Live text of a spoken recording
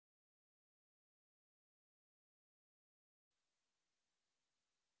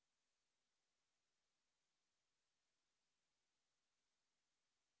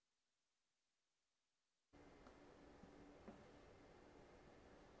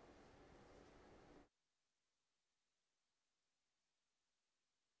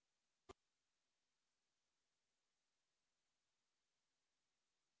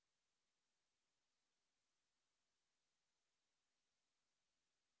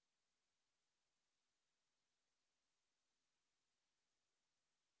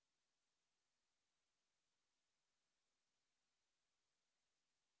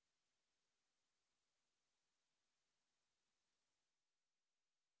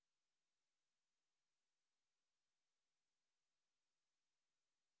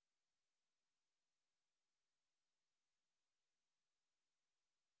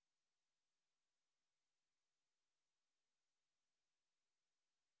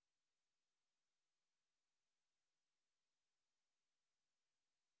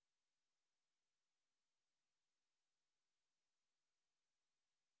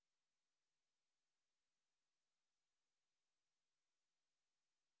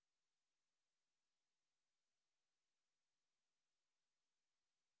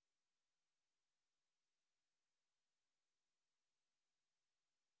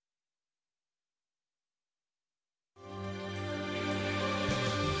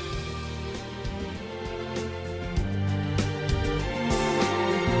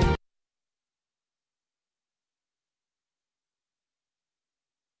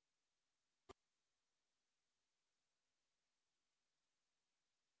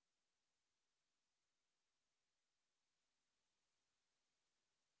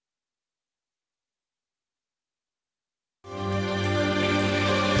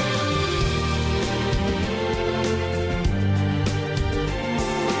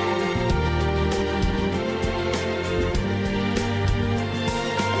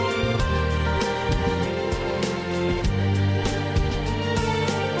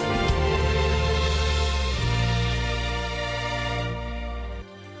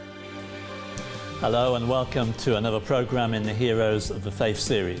Hello and welcome to another program in the Heroes of the Faith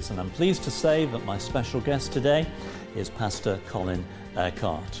series, and I'm pleased to say that my special guest today is Pastor Colin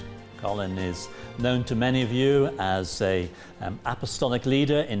Urquhart. Colin is known to many of you as a apostolic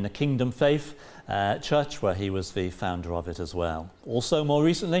leader in the Kingdom Faith Church, where he was the founder of it as well. Also, more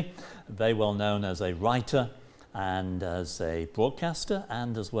recently, very well known as a writer and as a broadcaster,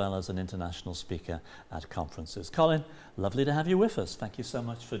 and as well as an international speaker at conferences. Colin, lovely to have you with us. Thank you so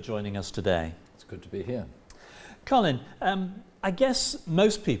much for joining us today. It's good to be here. Colin, I guess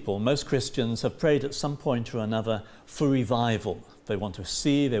most people, most Christians have prayed at some point or another for revival. They want to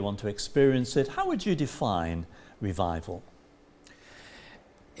see, they want to experience it. How would you define revival?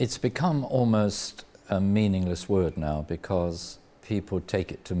 It's become almost a meaningless word now because people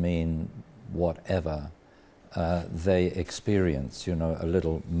take it to mean whatever they experience, you know, a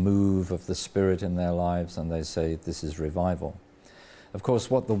little move of the Spirit in their lives, and they say this is revival. Of course,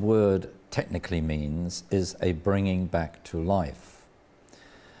 what the word technically means is a bringing back to life.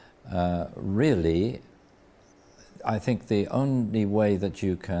 Really, I think the only way that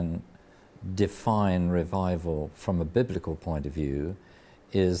you can define revival from a biblical point of view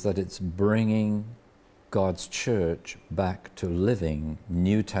is that it's bringing God's church back to living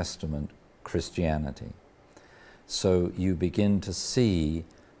New Testament Christianity. So you begin to see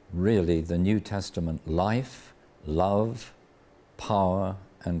really the New Testament life, love, power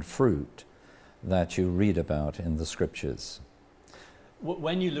and fruit that you read about in the scriptures.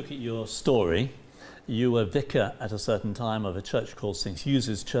 When you look at your story, you were vicar at a certain time of a church called St.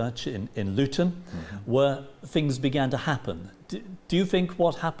 Hughes's Church in Luton, where things began to happen. Do you think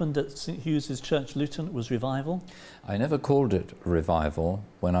what happened at St. Hughes's Church, Luton, was revival? I never called it revival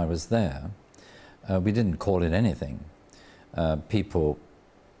when I was there. We didn't call it anything. People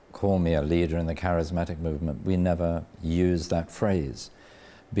call me a leader in the charismatic movement. We never used that phrase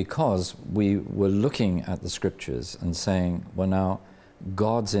because we were looking at the scriptures and saying, well, now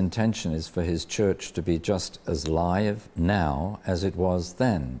God's intention is for his church to be just as live now as it was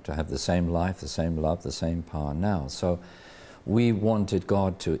then, to have the same life, the same love, the same power now. So we wanted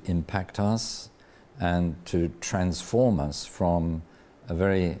God to impact us and to transform us from a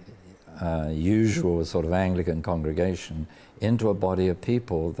very usual sort of Anglican congregation into a body of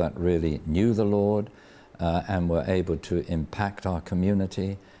people that really knew the Lord and were able to impact our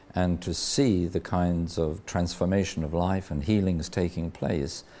community and to see the kinds of transformation of life and healings taking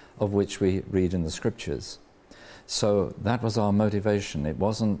place of which we read in the scriptures. So that was our motivation. It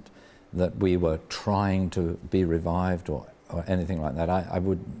wasn't that we were trying to be revived or anything like that. I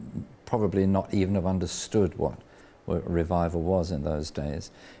would probably not even have understood what revival was in those days.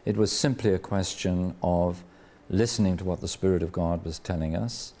 It was simply a question of listening to what the Spirit of God was telling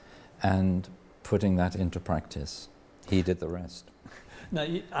us and putting that into practice. He did the rest. Now,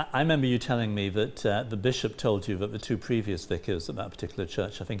 I remember you telling me that the bishop told you that the two previous vicars at that particular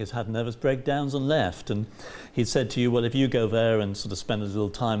church, I think, had nervous breakdowns and left, and he'd said to you, well, if you go there and sort of spend a little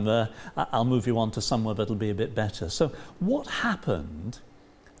time there, I'll move you on to somewhere that'll be a bit better. So what happened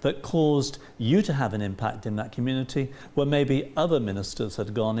that caused you to have an impact in that community where maybe other ministers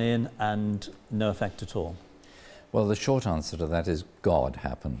had gone in and no effect at all? Well, the short answer to that is God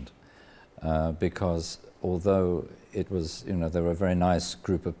happened. Because although it was, you know, they were a very nice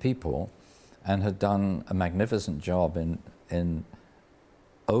group of people and had done a magnificent job in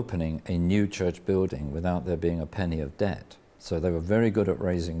opening a new church building without there being a penny of debt. So they were very good at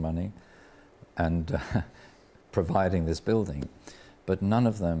raising money and providing this building. But none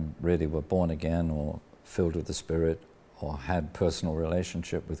of them really were born again or filled with the Spirit or had personal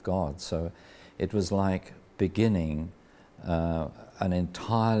relationship with God. So it was like beginning an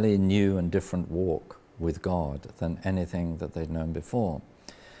entirely new and different walk with God than anything that they'd known before.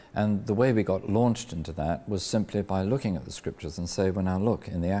 And the way we got launched into that was simply by looking at the scriptures and say, well, now look,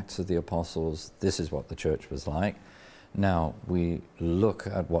 in the Acts of the Apostles, this is what the church was like. Now we look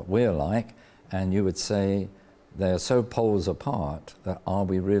at what we're like, and you would say, they are so poles apart that are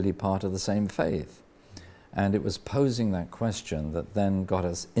we really part of the same faith? And it was posing that question that then got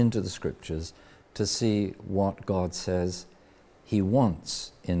us into the scriptures to see what God says he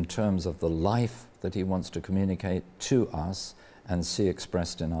wants in terms of the life that he wants to communicate to us and see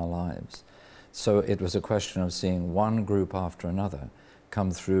expressed in our lives. So it was a question of seeing one group after another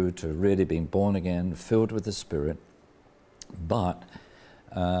come through to really being born again, filled with the Spirit, but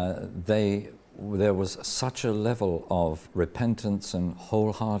there was such a level of repentance and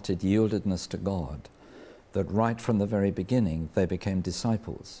wholehearted yieldedness to God that right from the very beginning they became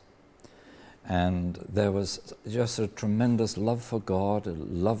disciples. And there was just a tremendous love for God, a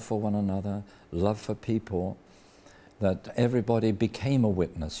love for one another, love for people that everybody became a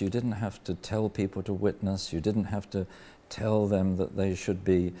witness. You didn't have to tell people to witness. You didn't have to tell them that they should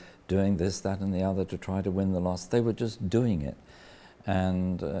be doing this, that, and the other to try to win the lost. They were just doing it.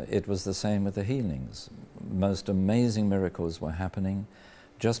 And it was the same with the healings. Most amazing miracles were happening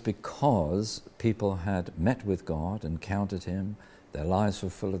just because people had met with God, encountered Him, their lives were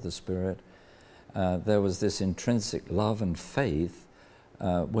full of the Spirit. There was this intrinsic love and faith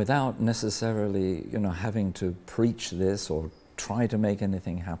without necessarily, having to preach this or try to make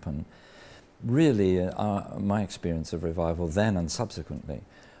anything happen. Really, my experience of revival then and subsequently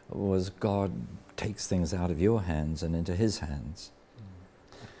was God takes things out of your hands and into His hands.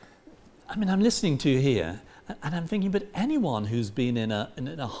 I mean, I'm listening to you here, and I'm thinking, but anyone who's been in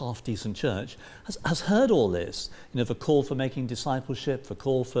a half-decent church has heard all this. The call for making discipleship, the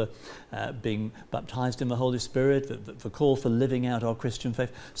call for being baptized in the Holy Spirit, the call for living out our Christian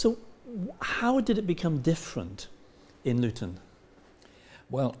faith. So how did it become different in Luton?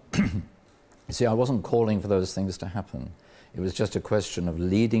 Well, you see, I wasn't calling for those things to happen. It was just a question of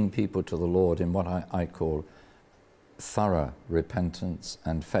leading people to the Lord in what I call thorough repentance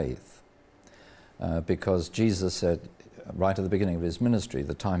and faith. Because Jesus said right at the beginning of His ministry,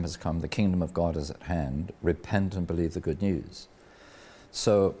 the time has come, the kingdom of God is at hand, repent and believe the good news.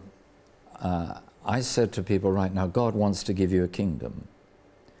 So I said to people right now, God wants to give you a kingdom.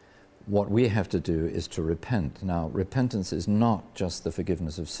 What we have to do is to repent. Now, repentance is not just the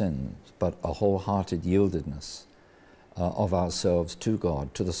forgiveness of sins, but a wholehearted yieldedness of ourselves to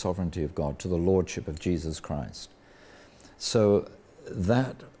God, to the sovereignty of God, to the lordship of Jesus Christ. So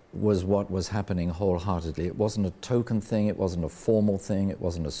that was what was happening wholeheartedly. It wasn't a token thing, it wasn't a formal thing, it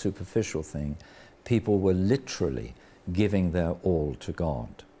wasn't a superficial thing. People were literally giving their all to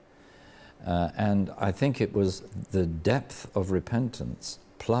God. And I think it was the depth of repentance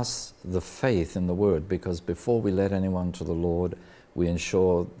plus the faith in the Word, because before we led anyone to the Lord, we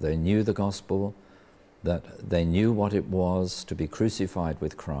ensured they knew the gospel, that they knew what it was to be crucified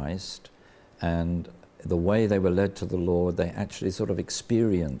with Christ, and the way they were led to the Lord, they actually sort of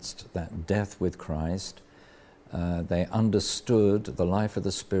experienced that death with Christ. They understood the life of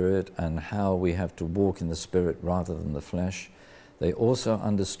the Spirit and how we have to walk in the Spirit rather than the flesh. They also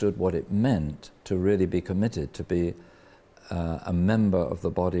understood what it meant to really be committed, to be a member of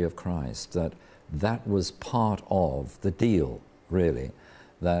the body of Christ, that was part of the deal, really,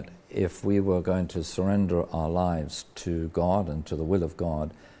 that if we were going to surrender our lives to God and to the will of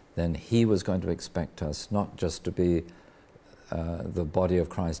God, then He was going to expect us not just to be the body of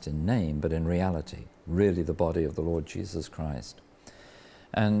Christ in name, but in reality, really the body of the Lord Jesus Christ.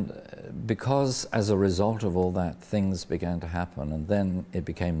 And because as a result of all that, things began to happen, and then it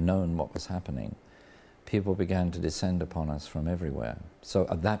became known what was happening, people began to descend upon us from everywhere. So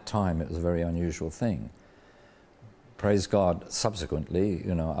at that time, it was a very unusual thing. Praise God, subsequently,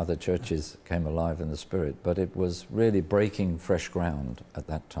 other churches came alive in the Spirit, but it was really breaking fresh ground at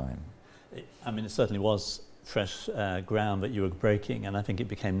that time. I mean, it certainly was fresh ground that you were breaking, and I think it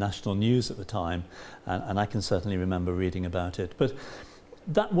became national news at the time, and I can certainly remember reading about it. But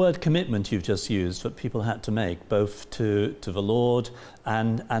that word commitment you've just used that people had to make, both to the Lord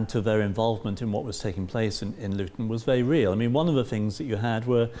and to their involvement in what was taking place in Luton, was very real. I mean, one of the things that you had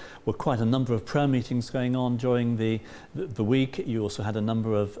were quite a number of prayer meetings going on during the week. You also had a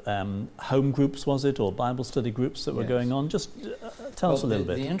number of home groups, was it, or Bible study groups that were going on. Just tell us a little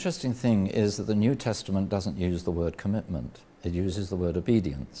bit. The interesting thing is that the New Testament doesn't use the word commitment. It uses the word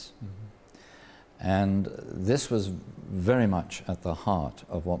obedience. Mm-hmm. And this was very much at the heart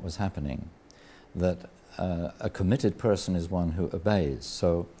of what was happening, that a committed person is one who obeys.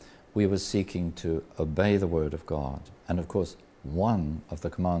 So we were seeking to obey the Word of God. And of course, one of the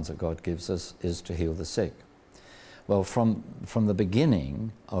commands that God gives us is to heal the sick. Well, from the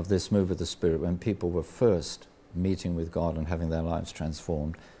beginning of this move of the Spirit, when people were first meeting with God and having their lives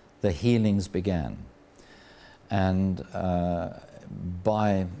transformed, the healings began. And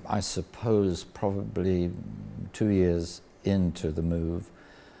by, I suppose, probably 2 years into the move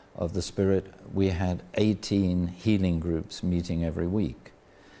of the Spirit, we had 18 healing groups meeting every week.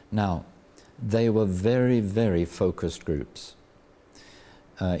 Now, they were very, very focused groups.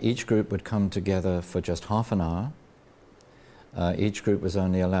 Each group would come together for just half an hour. Each group was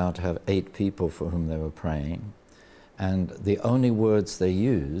only allowed to have 8 people for whom they were praying. And the only words they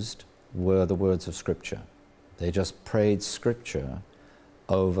used were the words of Scripture. They just prayed Scripture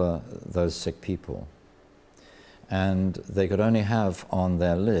over those sick people. And they could only have on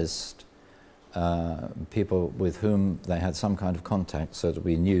their list people with whom they had some kind of contact, so that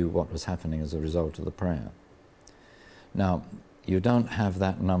we knew what was happening as a result of the prayer. Now, you don't have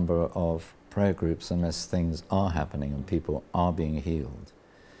that number of prayer groups unless things are happening and people are being healed.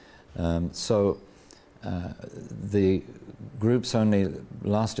 The groups only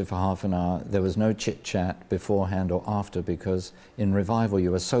lasted for half an hour. There was no chit-chat beforehand or after, because in revival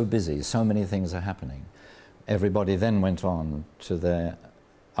you were so busy, so many things are happening. Everybody then went on to their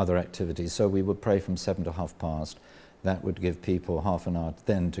other activities. So we would pray from 7 to past. That would give people half an hour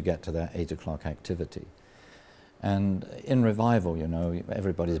then to get to their 8 o'clock activity. And in revival, you know,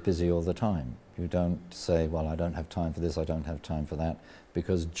 everybody's busy all the time. You don't say, well, I don't have time for this, I don't have time for that,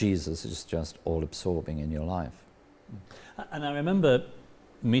 because Jesus is just all absorbing in your life. And I remember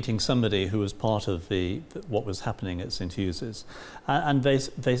meeting somebody who was part of what was happening at St. Hughes's, and they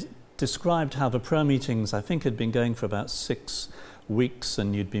described how the prayer meetings, I think, had been going for about 6 weeks,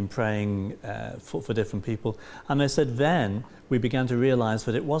 and you'd been praying for different people. And they said then we began to realize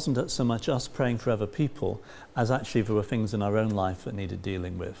that it wasn't so much us praying for other people as actually there were things in our own life that needed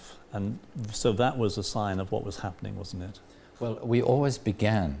dealing with. And so that was a sign of what was happening, wasn't it? Well, we always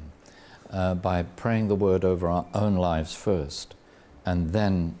began by praying the word over our own lives first, and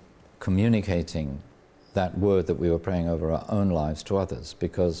then communicating that word that we were praying over our own lives to others,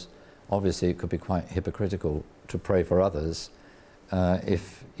 because obviously it could be quite hypocritical to pray for others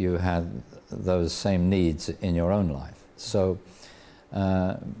if you had those same needs in your own life. So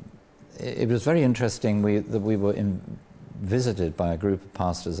it was very interesting that we were visited by a group of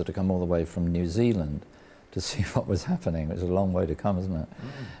pastors that had come all the way from New Zealand to see what was happening. It was a long way to come, isn't it?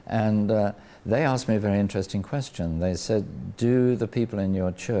 And they asked me a very interesting question. They said, do the people in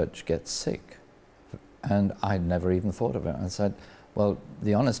your church get sick? And I'd never even thought of it. I said, well,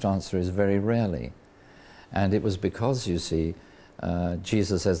 the honest answer is very rarely. And it was because, you see,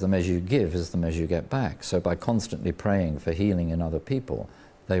 Jesus says the measure you give is the measure you get back. So by constantly praying for healing in other people,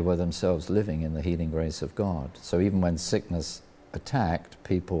 they were themselves living in the healing grace of God. So even when sickness attacked,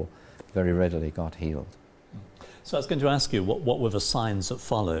 people very readily got healed. So I was going to ask you, what were the signs that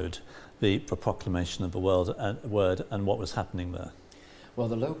followed the proclamation of the word and what was happening there? Well,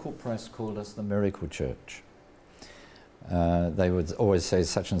 the local press called us the Miracle Church. They would always say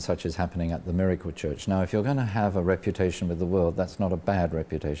such and such is happening at the Miracle Church. Now, if you're going to have a reputation with the world, that's not a bad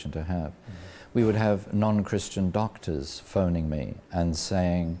reputation to have. We would have non-Christian doctors phoning me and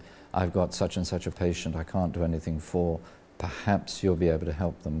saying, I've got such and such a patient I can't do anything for, perhaps you'll be able to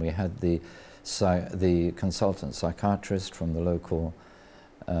help them. We had the consultant psychiatrist from the local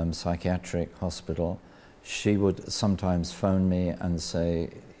psychiatric hospital. She would sometimes phone me and say,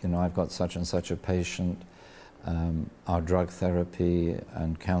 you know, I've got such and such a patient. Our drug therapy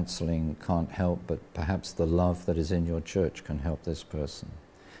and counselling can't help, but perhaps the love that is in your church can help this person.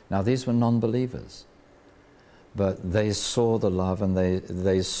 Now, these were non-believers, but they saw the love and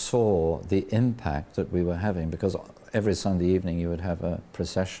they saw the impact that we were having, because every Sunday evening you would have a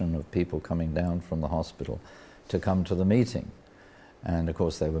procession of people coming down from the hospital to come to the meeting. And of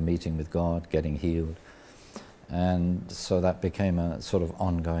course they were meeting with God, getting healed. And so that became a sort of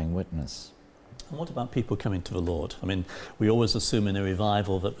ongoing witness. And what about people coming to the Lord? I mean, we always assume in a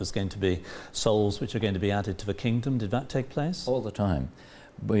revival that there's going to be souls which are going to be added to the kingdom. Did that take place? All the time.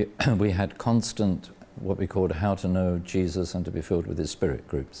 We had constant, what we called How to Know Jesus and to be Filled with His Spirit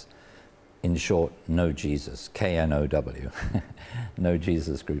groups. In short, Know Jesus, K-N-O-W, Know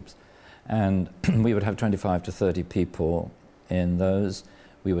Jesus groups. And we would have 25 to 30 people in those.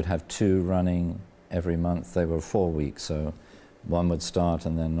 We would have 2 running every month. They were 4 weeks, so one would start,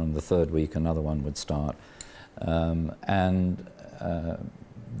 and then on the 3rd week another one would start.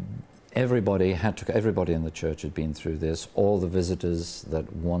 Everybody in the church had been through this. All the visitors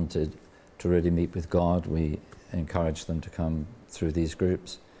that wanted to really meet with God, we encouraged them to come through these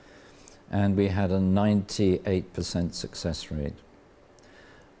groups. And we had a 98% success rate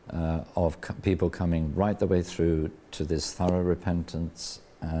of people coming right the way through to this thorough repentance,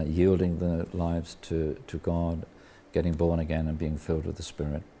 yielding their lives to God, getting born again and being filled with the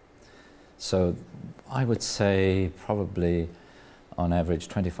Spirit. So I would say probably on average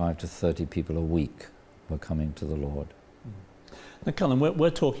 25 to 30 people a week were coming to the Lord. Now, Colin, we're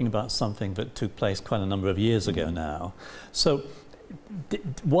talking about something that took place quite a number of years ago now. So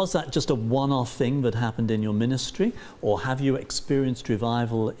was that just a one-off thing that happened in your ministry, or have you experienced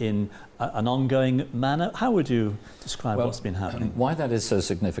revival in an ongoing manner? How would you describe what's been happening? Why that is so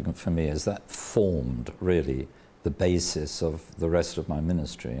significant for me is that formed really the basis of the rest of my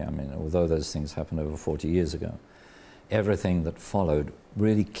ministry. I mean, although those things happened over 40 years ago, everything that followed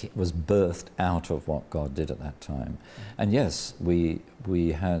really was birthed out of what God did at that time. And yes, we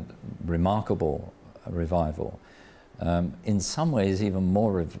had remarkable revival. In some ways even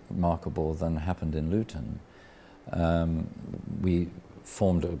more remarkable than happened in Luton.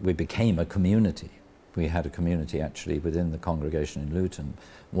 we became a community. We had a community actually within the congregation in Luton.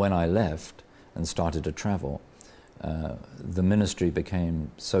 When I left and started to travel, the ministry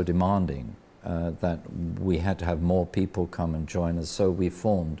became so demanding that we had to have more people come and join us. So we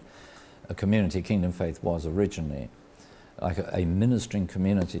formed a community. Kingdom Faith was originally like a ministering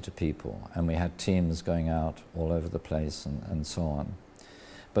community to people, and we had teams going out all over the place and so on.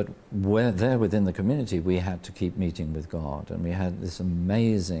 But there within the community, we had to keep meeting with God, and we had this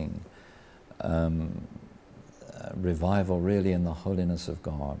amazing revival really in the holiness of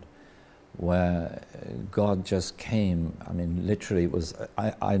God, where God just came. I mean, literally it was,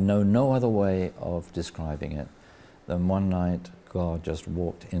 I know no other way of describing it than one night God just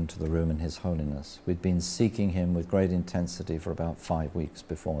walked into the room in His holiness. We'd been seeking Him with great intensity for about 5 weeks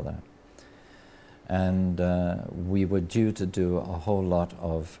before that. And we were due to do a whole lot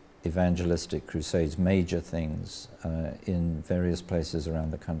of evangelistic crusades, major things in various places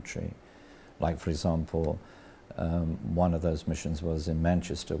around the country. Like, for example, one of those missions was in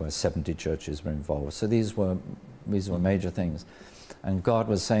Manchester, where 70 churches were involved. So these were major things. And God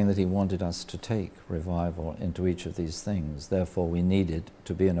was saying that He wanted us to take revival into each of these things. Therefore, we needed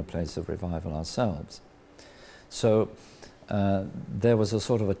to be in a place of revival ourselves. So there was a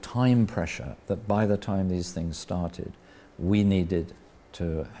sort of a time pressure that by the time these things started, we needed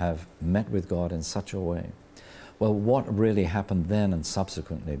to have met with God in such a way. Well, what really happened then and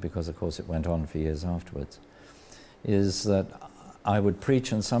subsequently, because of course it went on for years afterwards, is that I would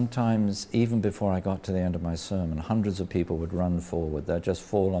preach, and sometimes even before I got to the end of my sermon, hundreds of people would run forward. They'd just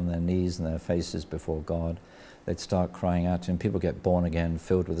fall on their knees and their faces before God. They'd start crying out to Him. People get born again,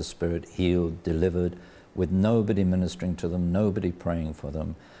 filled with the Spirit, healed, delivered, with nobody ministering to them, nobody praying for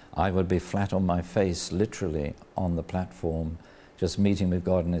them. I would be flat on my face, literally, on the platform, just meeting with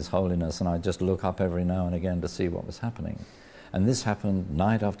God in His holiness, and I'd just look up every now and again to see what was happening. And this happened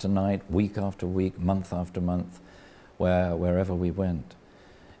night after night, week after week, month after month, wherever we went.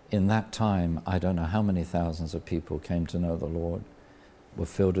 In that time, I don't know how many thousands of people came to know the Lord, were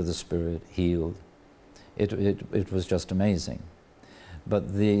filled with the Spirit, healed. It was just amazing.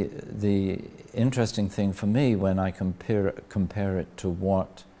 But the interesting thing for me, when I compare it to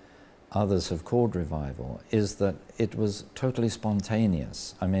what others have called revival, is that it was totally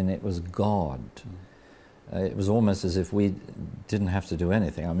spontaneous. I mean, it was God. It was almost as if we didn't have to do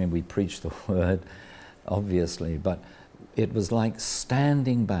anything. I mean, we preached the word, obviously, but it was like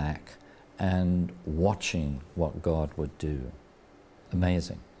standing back and watching what God would do.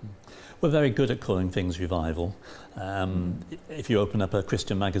 Amazing. We're very good at calling things revival. If you open up a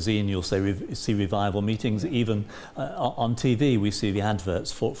Christian magazine, you'll see revival meetings. Even on TV, we see the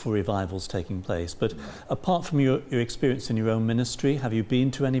adverts for revivals taking place. But apart from your experience in your own ministry, have you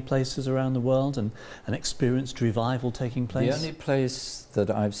been to any places around the world and experienced revival taking place? The only place that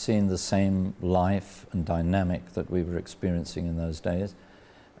I've seen the same life and dynamic that we were experiencing in those days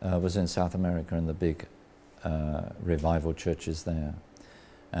was in South America, in the big revival churches there.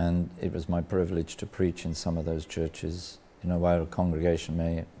 And it was my privilege to preach in some of those churches, you know, where a congregation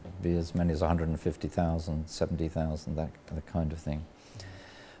may be as many as 150,000, 70,000, that kind of thing.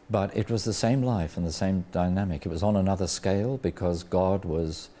 But it was the same life and the same dynamic. It was on another scale because God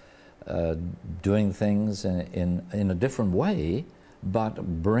was doing things in a different way,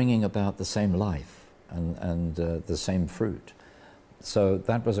 but bringing about the same life and the same fruit. So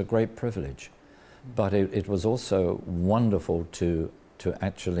that was a great privilege. But it was also wonderful to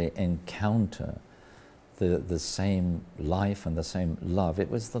actually encounter the same life and the same love. It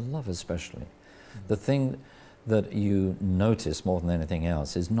was the love especially. The thing that you notice more than anything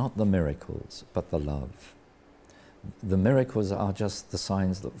else is not the miracles, but the love. The miracles are just the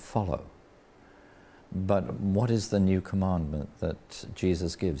signs that follow. But what is the new commandment that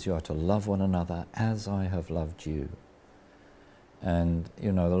Jesus gives? You are to love one another as I have loved you. And,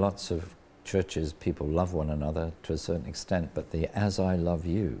 you know, lots of churches, people love one another to a certain extent, but the as I love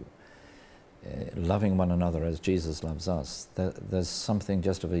you, loving one another as Jesus loves us, there's something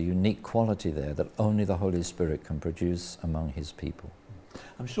just of a unique quality there that only the Holy Spirit can produce among His people.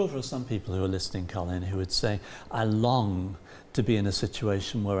 I'm sure there are some people who are listening, Colin, who would say, I long to be in a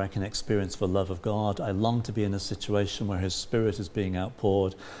situation where I can experience the love of God. I long to be in a situation where His Spirit is being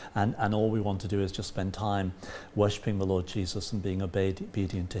outpoured, and all we want to do is just spend time worshipping the Lord Jesus and being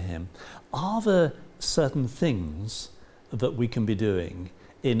obedient to Him. Are there certain things that we can be doing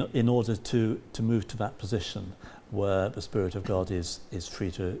in order to move to that position where the Spirit of God is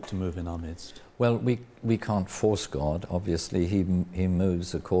free to move in our midst? Well, we can't force God. Obviously, He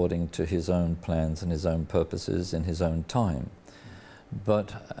moves according to His own plans and His own purposes in His own time.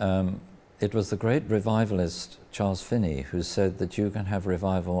 But it was the great revivalist Charles Finney who said that you can have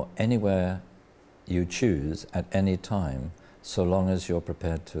revival anywhere you choose at any time, so long as you're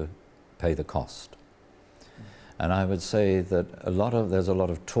prepared to pay the cost. And I would say that there's a lot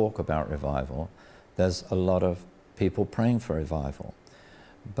of talk about revival. There's a lot of people praying for revival.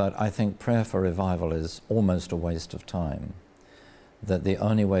 But I think prayer for revival is almost a waste of time. That the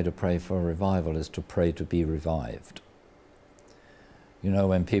only way to pray for revival is to pray to be revived. You know,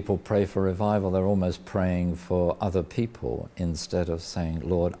 when people pray for revival, they're almost praying for other people instead of saying,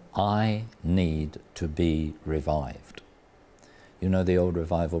 Lord, I need to be revived. You know the old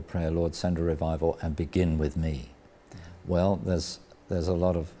revival prayer, Lord, send a revival and begin with me. Well, there's a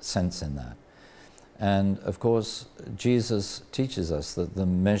lot of sense in that. And of course, Jesus teaches us that the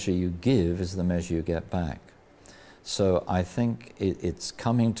measure you give is the measure you get back. So I think it's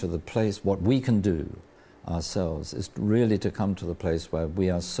coming to the place, what we can do ourselves is really to come to the place where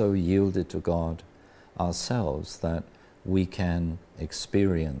we are so yielded to God ourselves that we can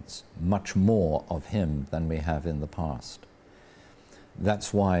experience much more of Him than we have in the past.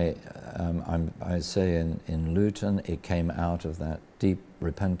 That's why I say in Luton, it came out of that deep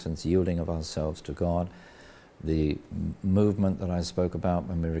repentance, yielding of ourselves to God. The movement that I spoke about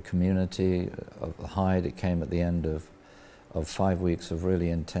when we were a community of Hyde, it came at the end of 5 weeks of really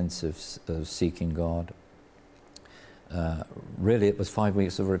intensive seeking God. Really, it was 5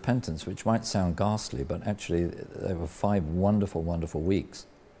 weeks of repentance, which might sound ghastly, but actually there were 5 wonderful, wonderful weeks.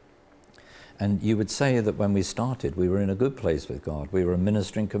 And you would say that when we started, we were in a good place with God. We were a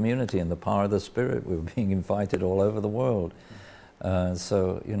ministering community in the power of the Spirit. We were being invited all over the world.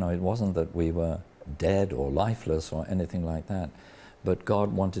 So, you know, it wasn't that we were dead or lifeless or anything like that. But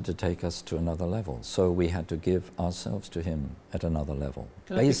God wanted to take us to another level. So we had to give ourselves to Him at another level.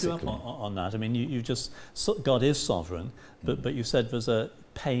 Can I pick you up on that? I mean, you just, God is sovereign, but you said there's a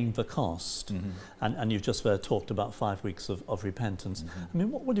paying the cost. Mm-hmm. and you've just talked about 5 weeks of repentance. Mm-hmm. I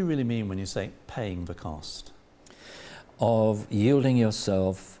mean, what do you really mean when you say paying the cost? Of yielding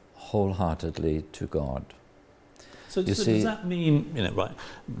yourself wholeheartedly to God. So does that mean, you know, right,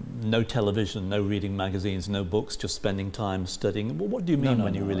 no television, no reading magazines, no books, just spending time studying? What do you mean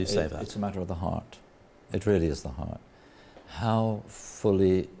when you really say that? It's a matter of the heart. It really is the heart. How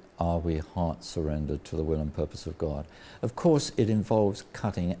fully are we heart surrendered to the will and purpose of God? Of course, it involves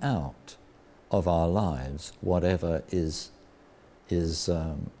cutting out of our lives whatever is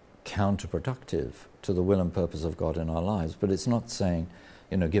counterproductive to the will and purpose of God in our lives. But it's not saying,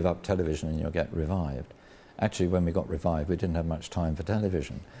 you know, give up television and you'll get revived. Actually, when we got revived, we didn't have much time for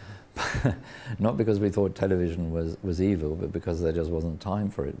television. Not because we thought television was evil, but because there just wasn't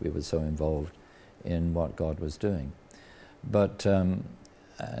time for it. We were so involved in what God was doing. But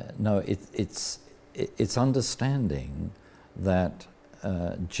no, it's understanding that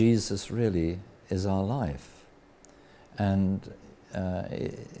Jesus really is our life. And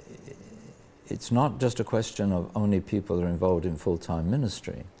it's not just a question of only people that are involved in full-time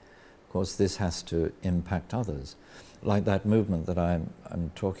ministry. Of course, this has to impact others. Like that movement that I'm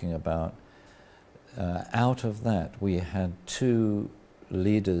talking about, out of that we had 2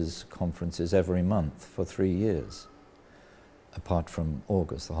 leaders' conferences every month for 3 years, apart from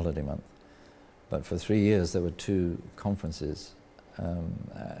August, the holiday month. But for 3 years there were 2 conferences.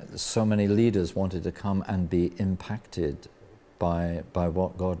 So many leaders wanted to come and be impacted by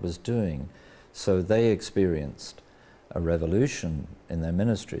what God was doing. So they experienced a revolution in their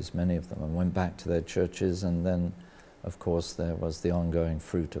ministries, many of them, and went back to their churches, and then, of course, there was the ongoing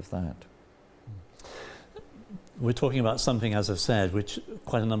fruit of that. We're talking about something, as I've said, which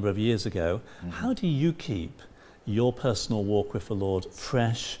quite a number of years ago. Mm-hmm. How do you keep your personal walk with the Lord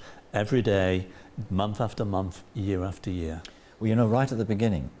fresh every day, month after month, year after year? Well, you know, right at the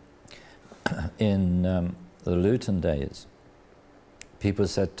beginning, in the Luton days, people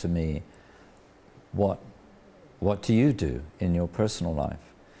said to me, what do you do in your personal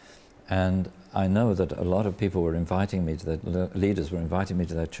life? And I know that a lot of people were inviting me to their leaders were inviting me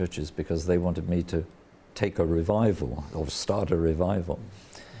to their churches because they wanted me to take a revival or start a revival.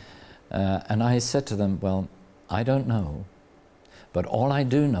 And I said to them, well, I don't know, but all I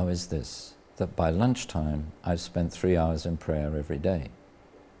do know is this, that by lunchtime I've spent 3 hours in prayer every day.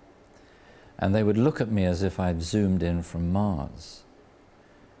 And they would look at me as if I'd zoomed in from Mars.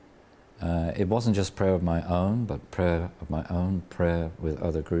 It wasn't just prayer of my own, but prayer with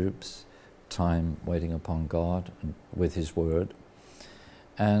other groups, time waiting upon God and with His Word.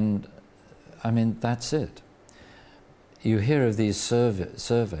 And, I mean, that's it. You hear of these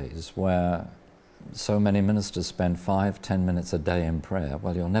surveys where so many ministers spend 5-10 minutes a day in prayer.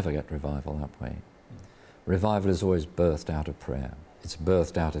 Well, you'll never get revival that way. Revival is always birthed out of prayer. It's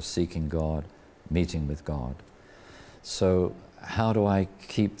birthed out of seeking God, meeting with God. So how do I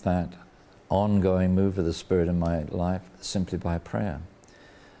keep that ongoing move of the Spirit in my life? Simply by prayer.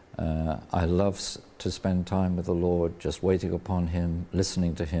 I love to spend time with the Lord, just waiting upon Him,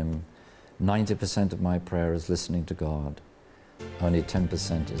 listening to Him. 90% of my prayer is listening to God. Only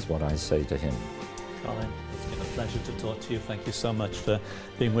 10% is what I say to Him. Colin, it's been a pleasure to talk to you. Thank you so much for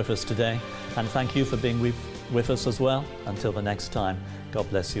being with us today. And thank you for being with us as well. Until the next time, God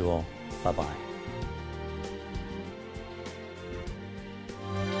bless you all. Bye-bye.